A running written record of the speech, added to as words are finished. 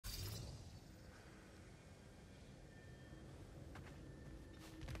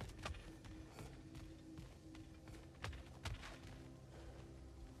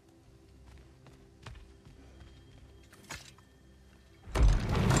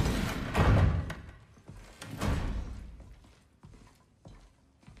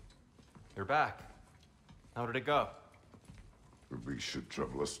You're back. How did it go? The beast should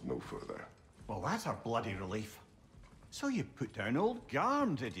trouble us no further. Well, that's a bloody relief. So you put down old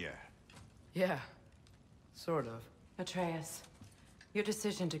Garm, did you? Yeah, sort of. Atreus, your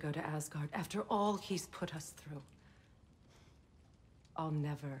decision to go to Asgard after all he's put us through. I'll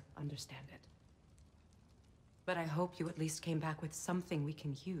never understand it. But I hope you at least came back with something we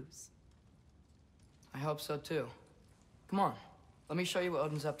can use. I hope so too. Come on, let me show you what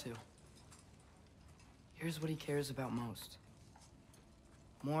Odin's up to. Here's what he cares about most.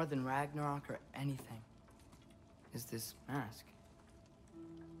 More than Ragnarok or anything, is this mask.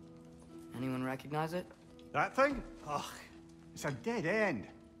 Anyone recognize it? That thing? Ugh, it's a dead end.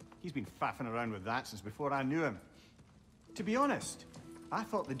 He's been faffing around with that since before I knew him. To be honest, I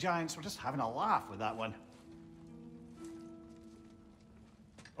thought the giants were just having a laugh with that one.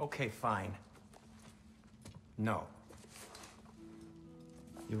 Okay, fine. No.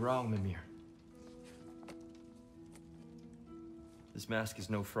 You're wrong, Mimir. This mask is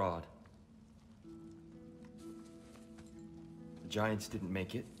no fraud. The giants didn't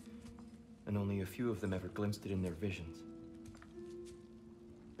make it, and only a few of them ever glimpsed it in their visions.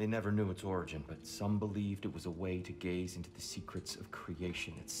 They never knew its origin, but some believed it was a way to gaze into the secrets of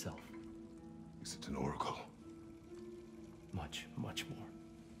creation itself. Is it an oracle? Much, much more.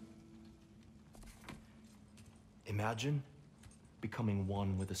 Imagine becoming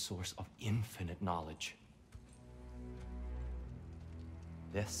one with a source of infinite knowledge.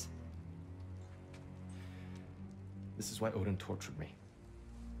 This is why Odin tortured me.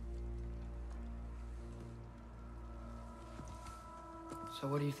 So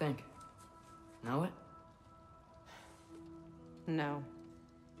what do you think? Know it? No.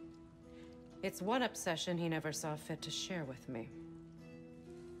 It's one obsession he never saw fit to share with me.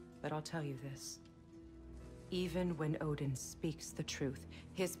 But I'll tell you this. Even when Odin speaks the truth,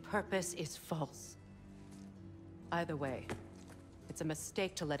 his purpose is false. Either way, it's a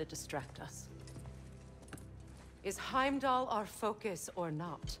mistake to let it distract us. Is Heimdall our focus or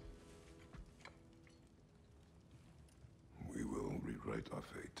not? We will rewrite our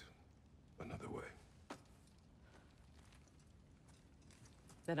fate another way.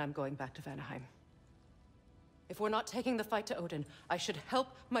 Then I'm going back to Vanaheim. If we're not taking the fight to Odin, I should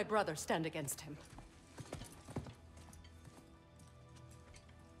help my brother stand against him.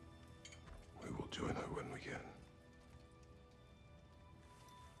 We will join her when we can.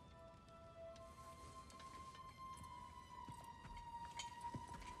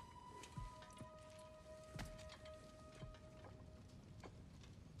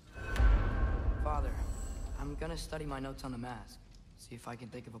 Father, I'm gonna study my notes on the mask, see if I can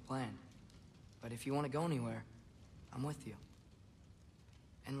think of a plan. But if you want to go anywhere, I'm with you.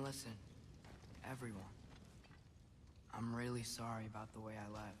 And listen, everyone, I'm really sorry about the way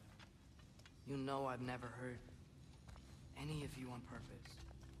I left. You know I've never hurt any of you on purpose.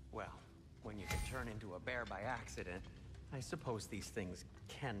 Well, when you can turn into a bear by accident, I suppose these things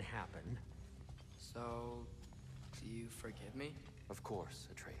can happen. So, do you forgive me? Of course,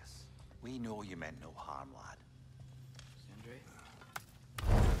 Atreus. We know you meant no harm, lad. Sindri?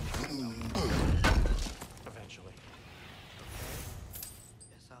 Eventually.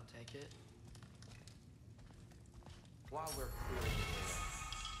 Guess I'll take it. While we're clear of the way,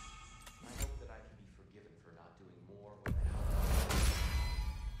 I hope that I can be forgiven for not doing more with the help.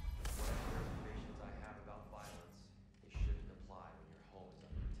 Whatever reservations I have about violence, they shouldn't apply when your home is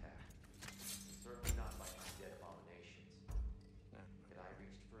under attack. Certainly not by undead abominations. Yet I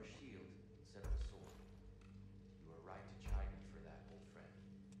reached for a shield instead of a sword. You were right to chide me for that, old friend.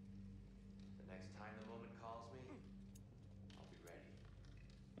 The next time the moment calls me, I'll be ready.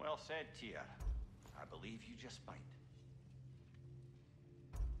 Well said, Tyr. I believe you just might.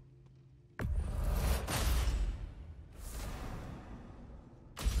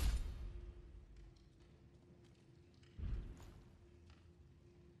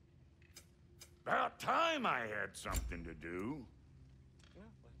 About time I had something to do.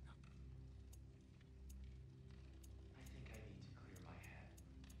 I think I need to clear my head.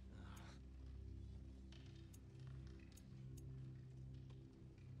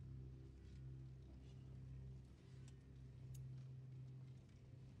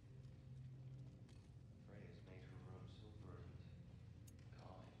 Freya's made her room so verdant,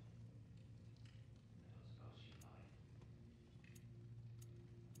 calming. I don't suppose she'd mind.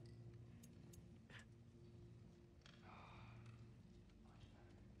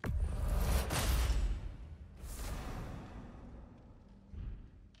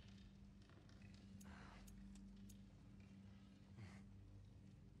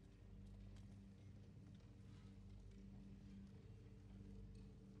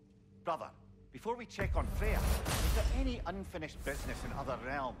 Brother, before we check on Freya, is there any unfinished business in other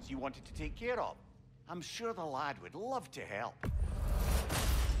realms you wanted to take care of? I'm sure the lad would love to help.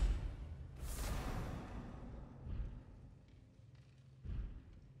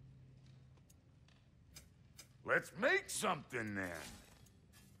 Let's make something then.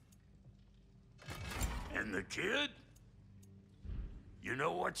 And the kid? You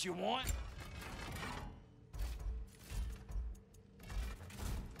know what you want?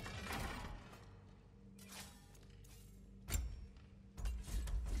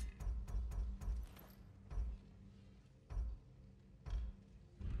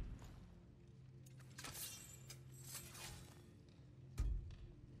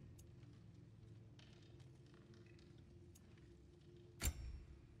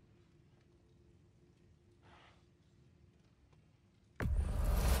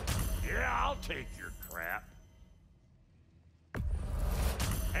 I'll take your crap.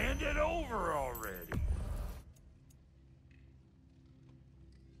 Hand it over already.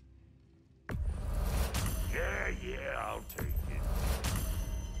 Yeah, I'll take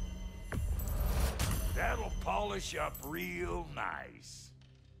it. That'll polish up real nice.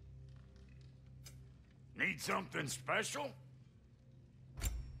 Need something special?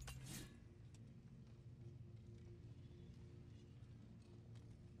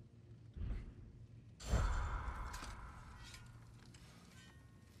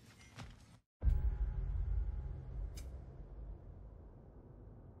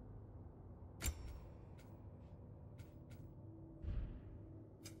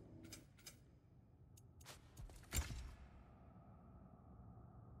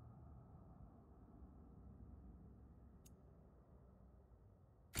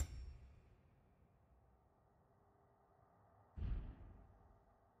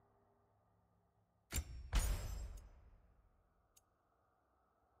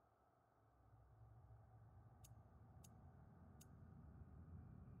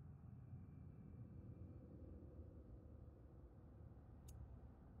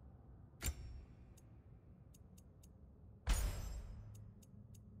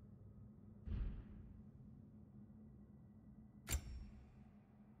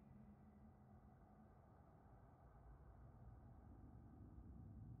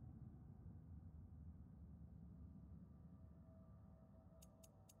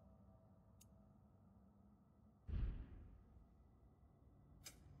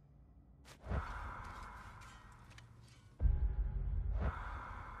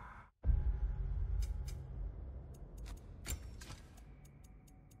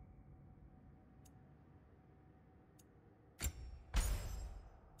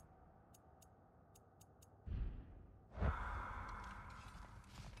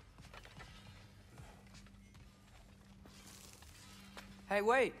 Hey,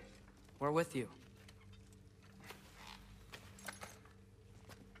 wait! We're with you.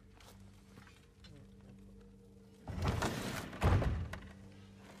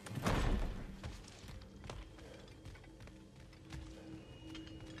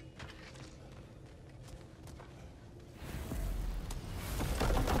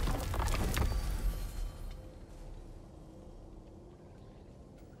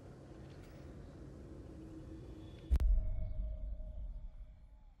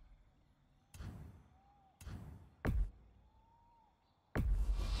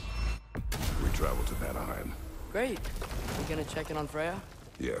 Travel to Vanaheim. Great. You gonna check in on Freya?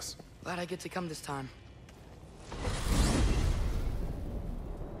 Yes. Glad I get to come this time.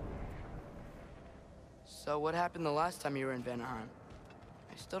 So what happened the last time you were in Vanaheim?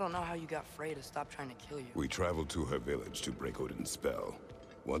 I still don't know how you got Frey to stop trying to kill you. We traveled to her village to break Odin's spell.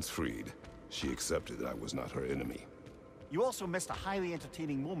 Once freed, she accepted that I was not her enemy. You also missed a highly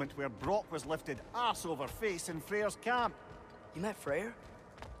entertaining moment where Brock was lifted arse over face in Freyr's camp. You met Freyr?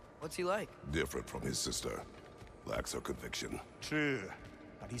 What's he like? Different from his sister. Lacks her conviction. True,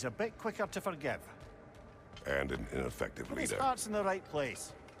 but he's a bit quicker to forgive. And an ineffective But his leader. heart's in the right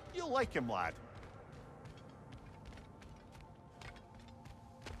place. You'll like him, lad.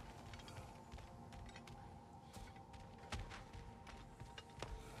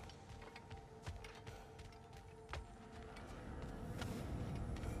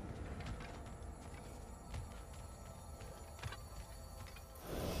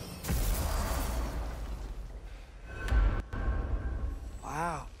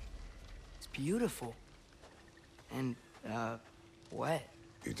 Wow. It's beautiful. And, wet.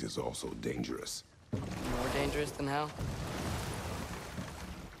 It is also dangerous. More dangerous than hell?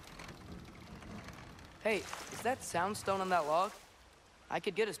 Hey, is that soundstone on that log? I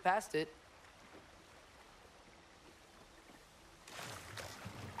could get us past it.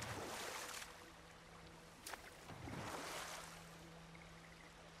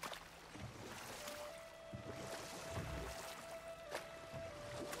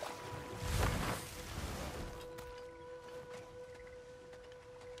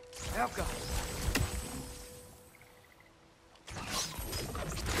 Helka.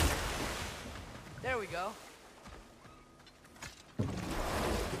 There we go.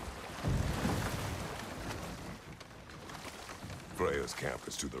 Freya's camp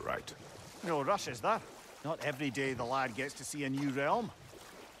is to the right. No rush, is there? Not every day the lad gets to see a new realm.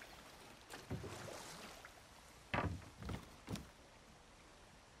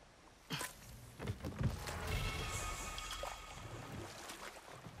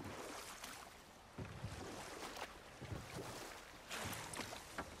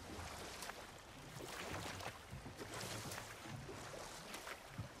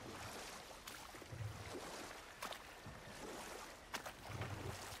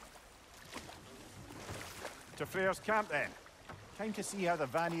 To Freyr's camp, then. Time to see how the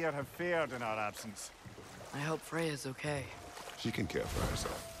Vanir have fared in our absence. I hope Freya's okay. She can care for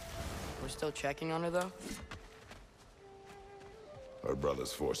herself. We're still checking on her, though? Her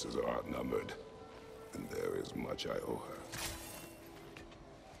brother's forces are outnumbered, and there is much I owe her.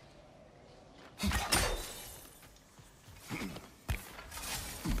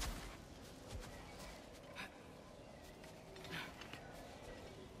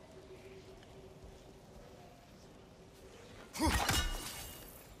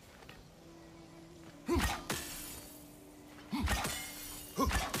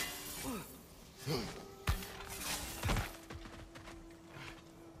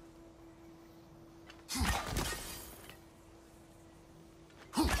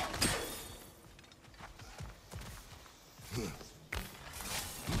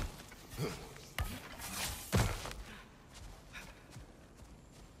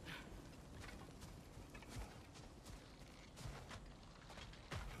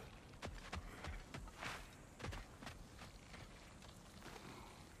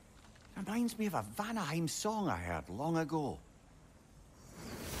 Reminds me of a Vanaheim song I heard long ago.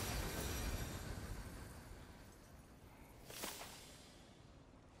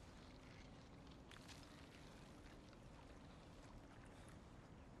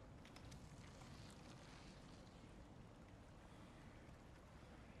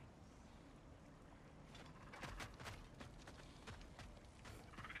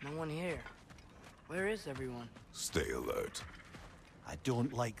 No one here. Where is everyone? Stay alert. I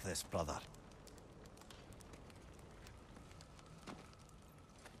don't like this, brother.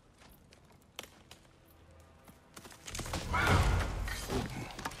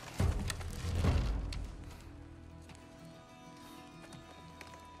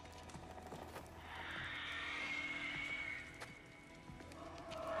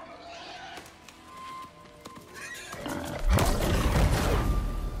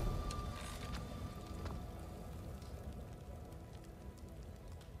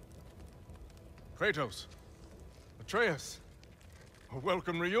 Kratos, Atreus, a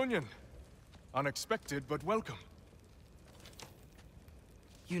welcome reunion. Unexpected, but welcome.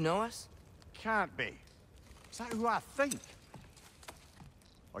 You know us? Can't be. Is that who I think?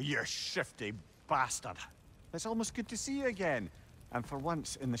 Oh, you shifty bastard. It's almost good to see you again. And for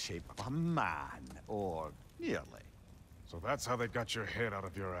once in the shape of a man, or nearly. So that's how they got your head out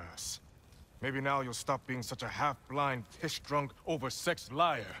of your ass. Maybe now you'll stop being such a half-blind, piss-drunk, oversexed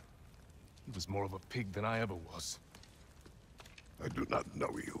liar. He was more of a pig than I ever was. I do not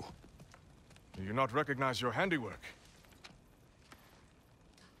know you. Do you not recognize your handiwork?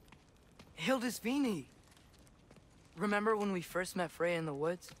 Hildisvini! Remember when we first met Freya in the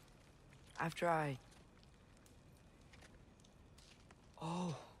woods? After I...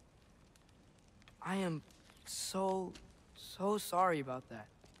 Oh. I am so sorry about that.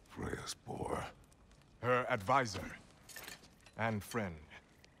 Freya's poor. Her advisor. And friend.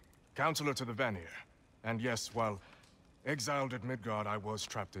 Counselor to the Vanir. And yes, while exiled at Midgard, I was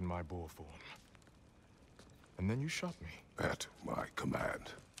trapped in my boar form. And then you shot me. At my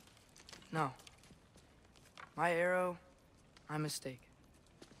command. No. My arrow, my mistake.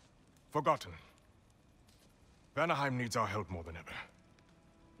 Forgotten. Vanaheim needs our help more than ever.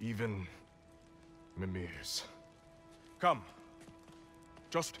 Even Mimir's. Come.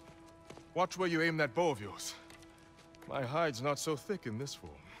 Just watch where you aim that bow of yours. My hide's not so thick in this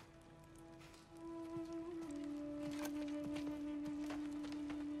form.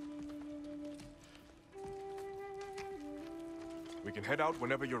 We can head out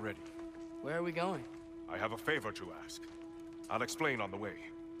whenever you're ready. Where are we going? I have a favor to ask. I'll explain on the way.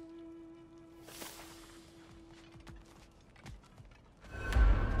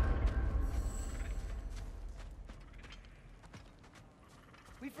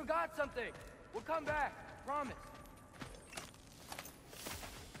 We forgot something! We'll come back, promise.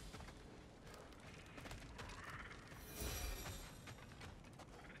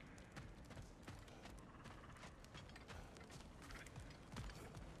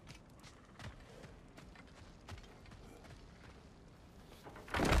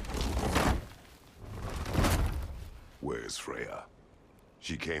 is Freya.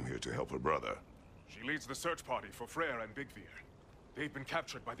 She came here to help her brother. She leads the search party for Freyr and Bigvir. They've been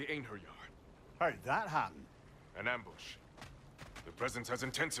captured by the Einherjar. How'd that happen? An ambush. The presence has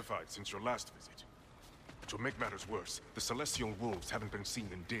intensified since your last visit. To make matters worse, the Celestial Wolves haven't been seen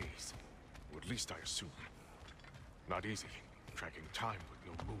in days. Or at least I assume. Not easy, tracking time with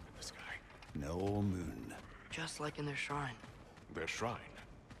no moon in the sky. No moon. Just like in their shrine. Their shrine.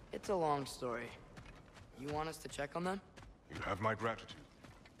 It's a long story. You want us to check on them? You have my gratitude.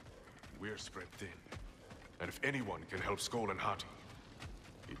 We're spread thin. And if anyone can help Skoll and Hati,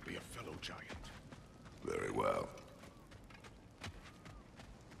 it'd be a fellow giant. Very well.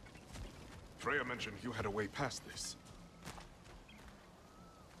 Freya mentioned you had a way past this.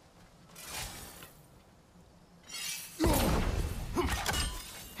 You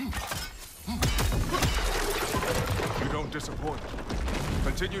don't disappoint.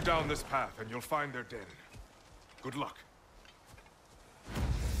 Continue down this path and you'll find their den. Good luck.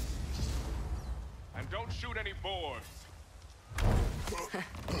 And don't shoot any boars. You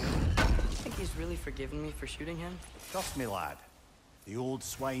think he's really forgiven me for shooting him? Trust me, lad. If the old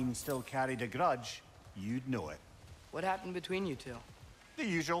swine still carried a grudge, you'd know it. What happened between you two? The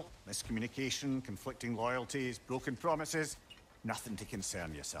usual. Miscommunication, conflicting loyalties, broken promises. Nothing to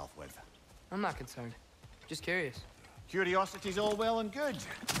concern yourself with. I'm not concerned. Just curious. Curiosity's all well and good.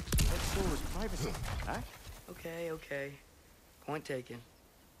 But so is privacy, huh? Okay, okay. Point taken.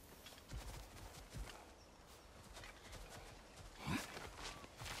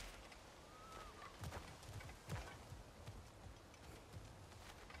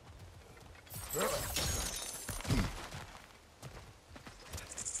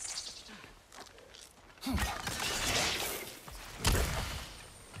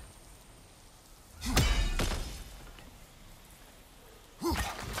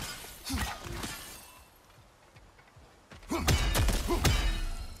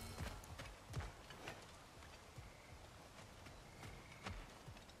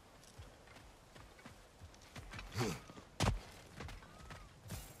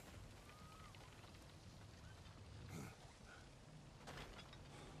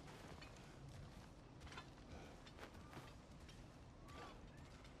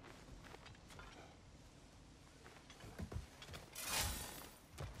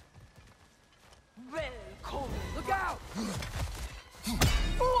 Look out!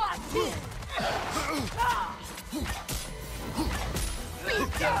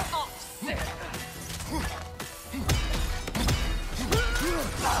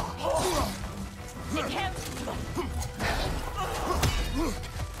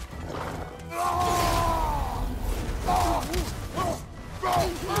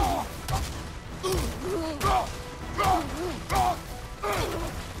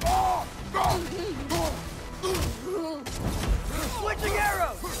 Switching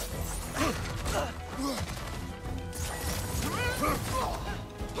arrows!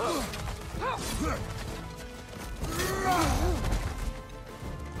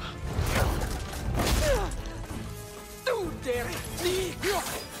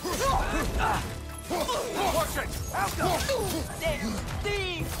 Watch it! Out go!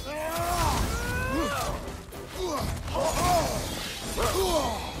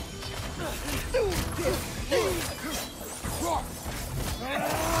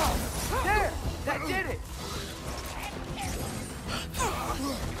 There! That did it!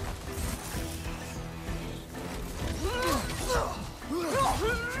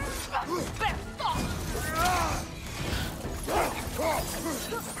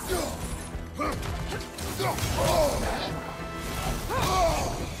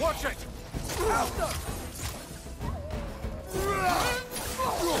 Watch it! Out the...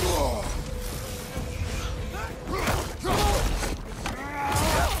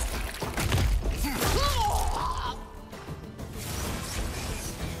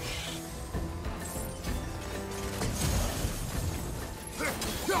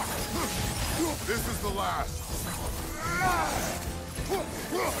 This is the last.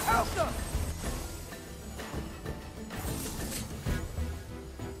 Alpha!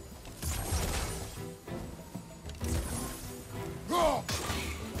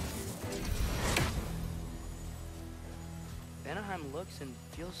 Vanaheim looks and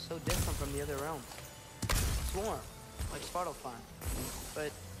feels so different from the other realms. It's warm, like Svartalfheim,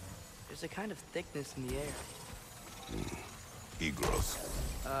 but there's a kind of thickness in the air. Egros.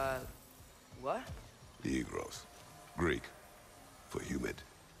 What? Egros. Greek. For humid.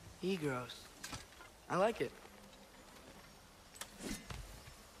 Egros. I like it.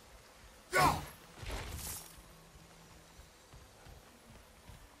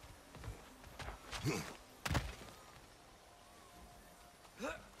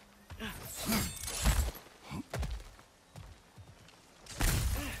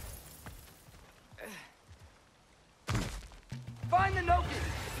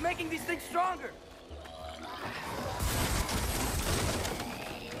 something stronger!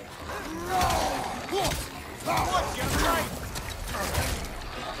 Watch your right!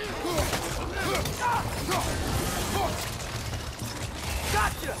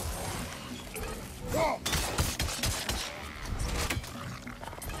 Gotcha!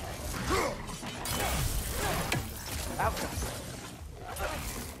 Outcome.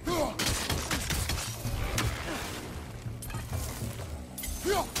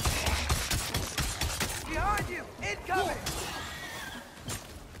 Behind you! Incoming!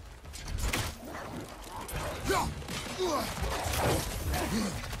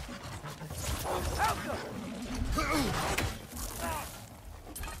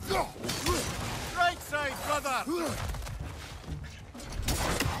 Right side, brother!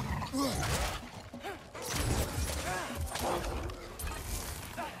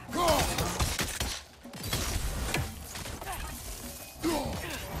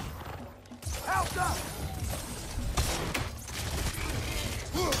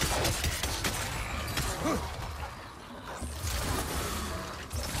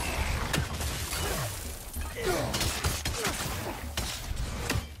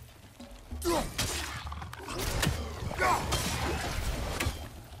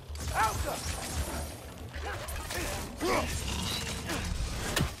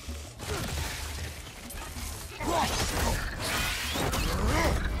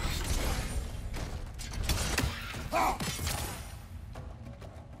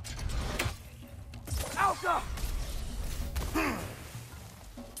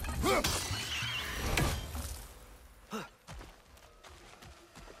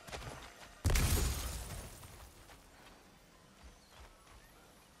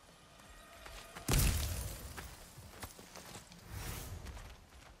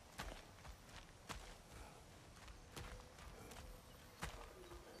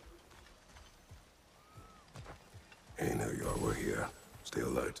 Ain't know y'all were here. Stay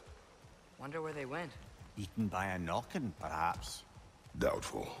alert. Wonder where they went. Eaten by a knocking, perhaps.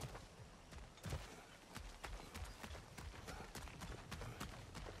 Doubtful.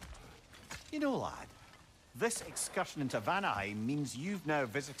 You know, lad, this excursion into Vanaheim means you've now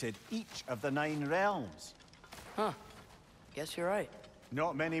visited each of the 9 realms. Huh. Guess you're right.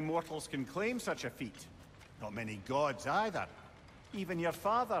 Not many mortals can claim such a feat. Not many gods either. Even your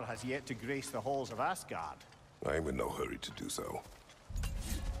father has yet to grace the halls of Asgard. I ain't in no hurry to do so.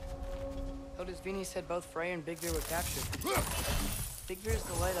 Hildisvini said both Frey and Bigdir were captured. Bigdir's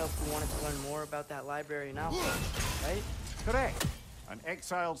the light elf who wanted to learn more about that library now, right? Correct. An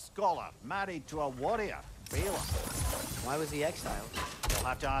exiled scholar married to a warrior, Bela. Why was he exiled? You'll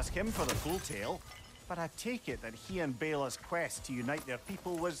have to ask him for the full tale, but I take it that he and Bela's quest to unite their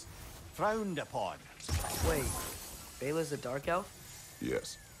people was frowned upon. Wait, Bela's a dark elf?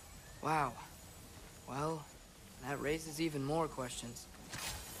 Yes. Wow. Well, that raises even more questions.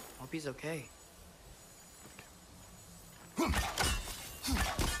 Hope he's okay.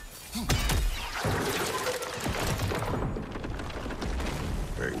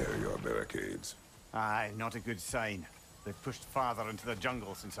 Ain't near your barricades. Aye, not a good sign. They've pushed farther into the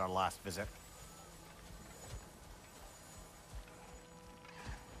jungle since our last visit.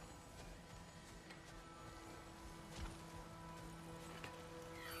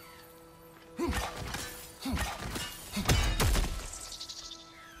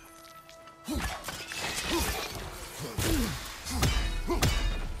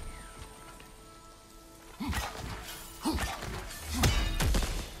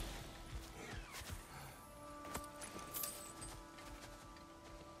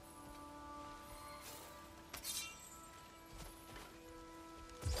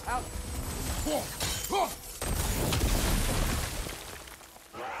 Out!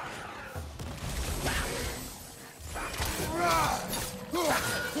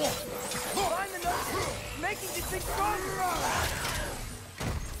 Find the note! Making this thing stronger!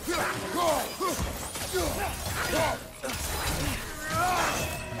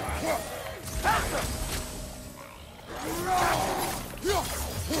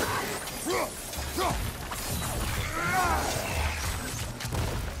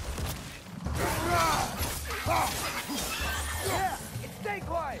 Yeah, stay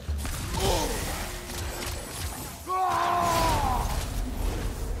quiet!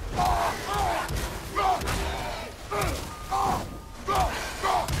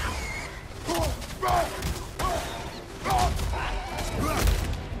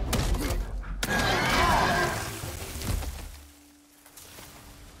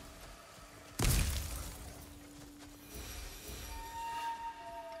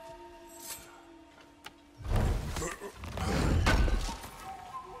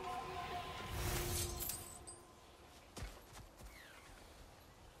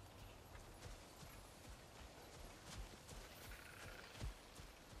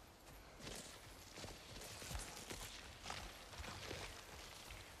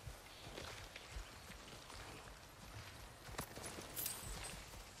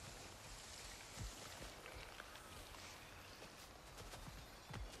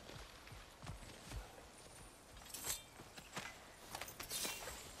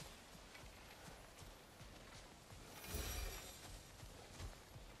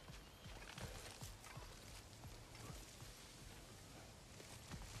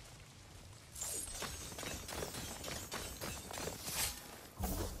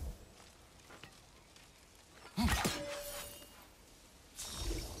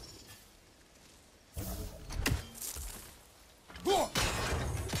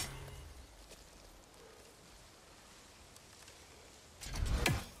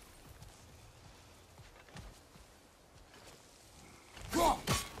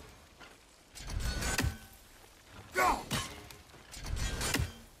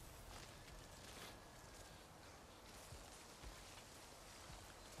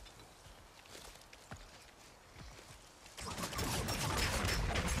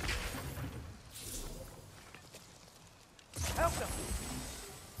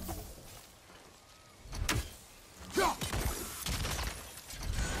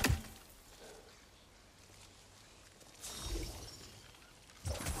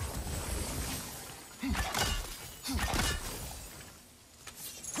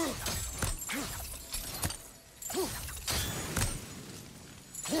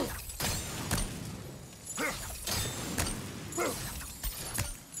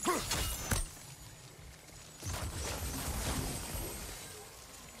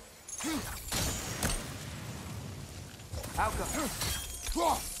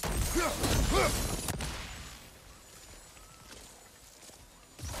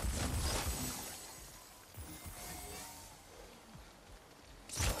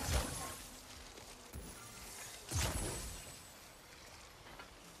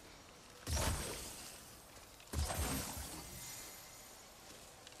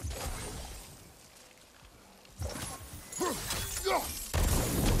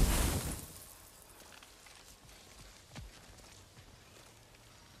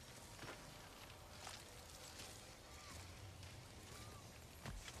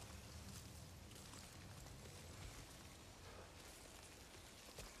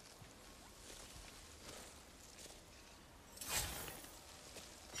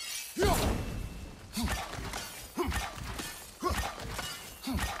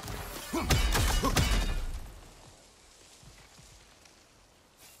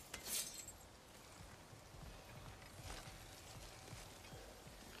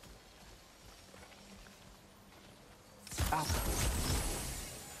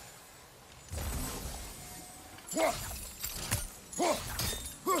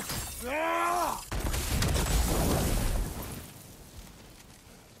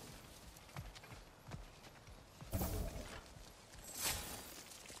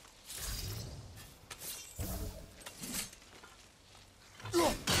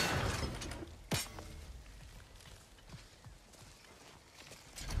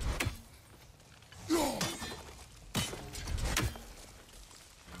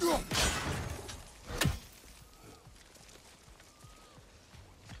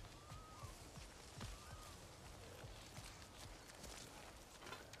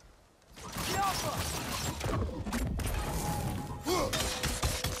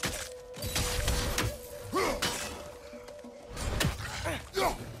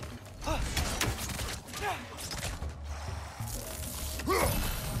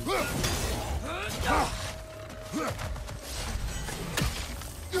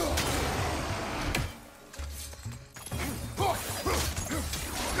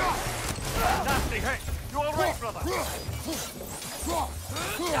 Nasty hit! You all right, brother?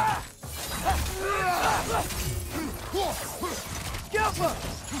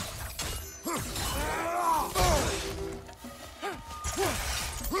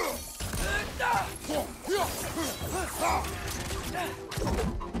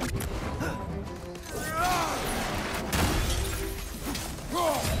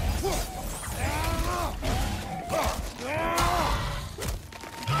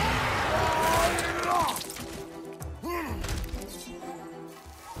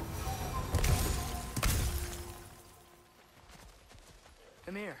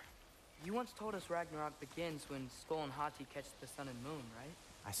 Amir, you once told us Ragnarok begins when Skull and Hati catch the sun and moon, right?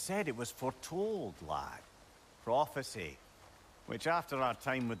 I said it was foretold, lad. Prophecy. Which after our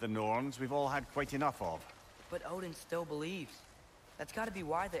time with the Norns, we've all had quite enough of. But Odin still believes. That's gotta be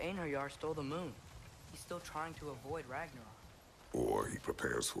why the Einherjar stole the moon. He's still trying to avoid Ragnarok. Or he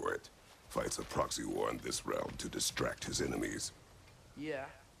prepares for it. Fights a proxy war in this realm to distract his enemies. Yeah,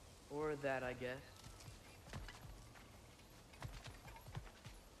 or that, I guess.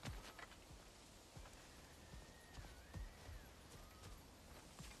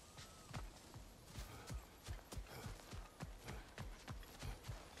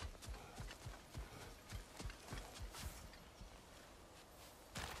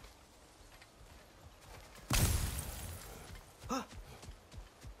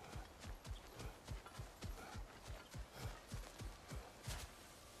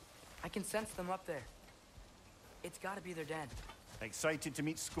 I can sense them up there. It's gotta be their den. Excited to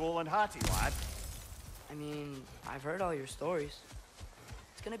meet Skull and Hati, lad? I mean, I've heard all your stories.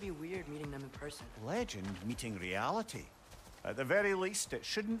 It's gonna be weird meeting them in person. Legend meeting reality. At the very least, it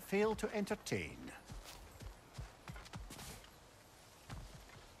shouldn't fail to entertain.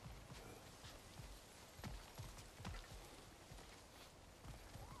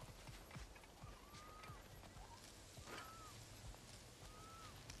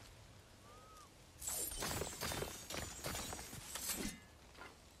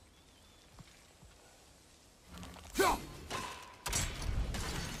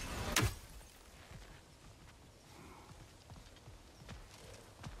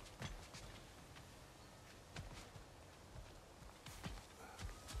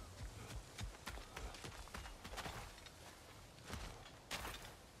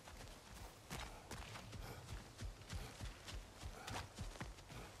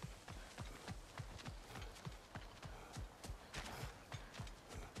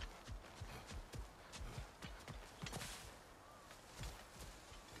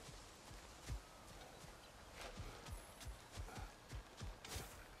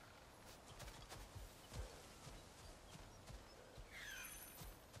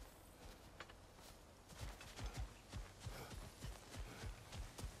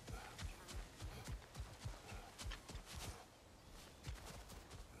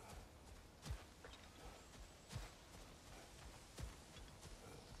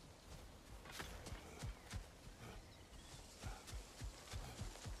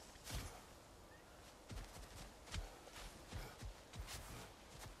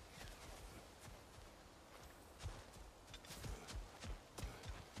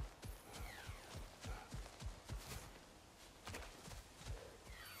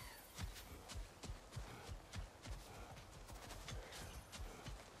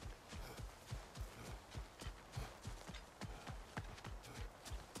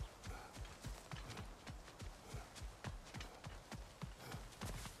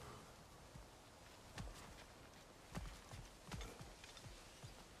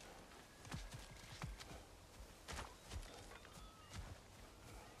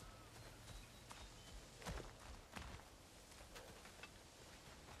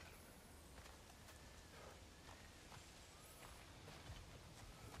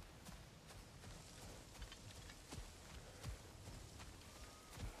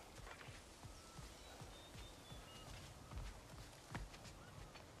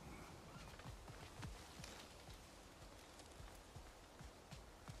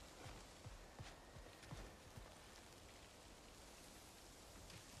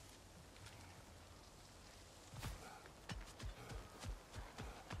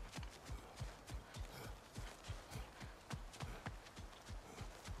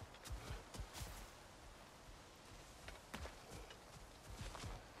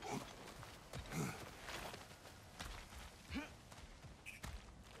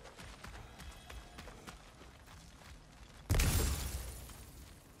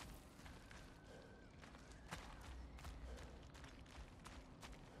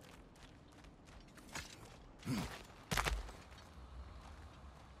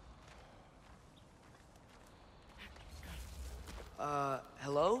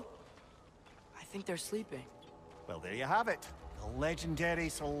 Hello? I think they're sleeping. Well, there you have it. The legendary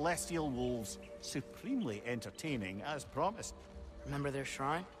celestial wolves. Supremely entertaining, as promised. Remember their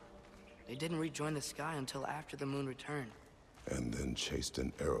shrine? They didn't rejoin the sky until after the moon returned. And then chased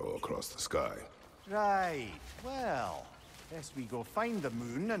an arrow across the sky. Right. Well, guess we go find the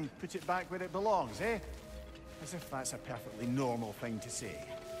moon and put it back where it belongs, eh? As if that's a perfectly normal thing to say.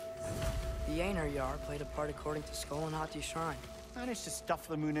 The Einherjar played a part according to Skull and Hati's shrine. Managed to stuff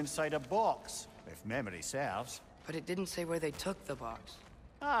the moon inside a box, if memory serves. But it didn't say where they took the box.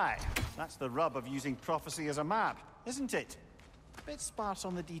 Aye, that's the rub of using prophecy as a map, isn't it? A bit sparse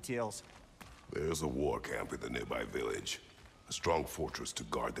on the details. There's a war camp in the nearby village. A strong fortress to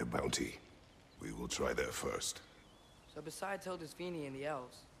guard their bounty. We will try there first. So besides Hildisvini and the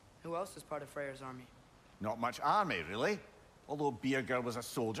elves, who else is part of Freyr's army? Not much army, really. Although Birger was a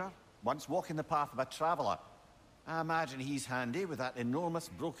soldier, once walking the path of a traveler. I imagine he's handy with that enormous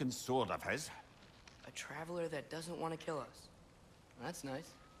broken sword of his. A traveler that doesn't want to kill us. That's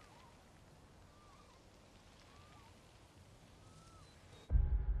nice.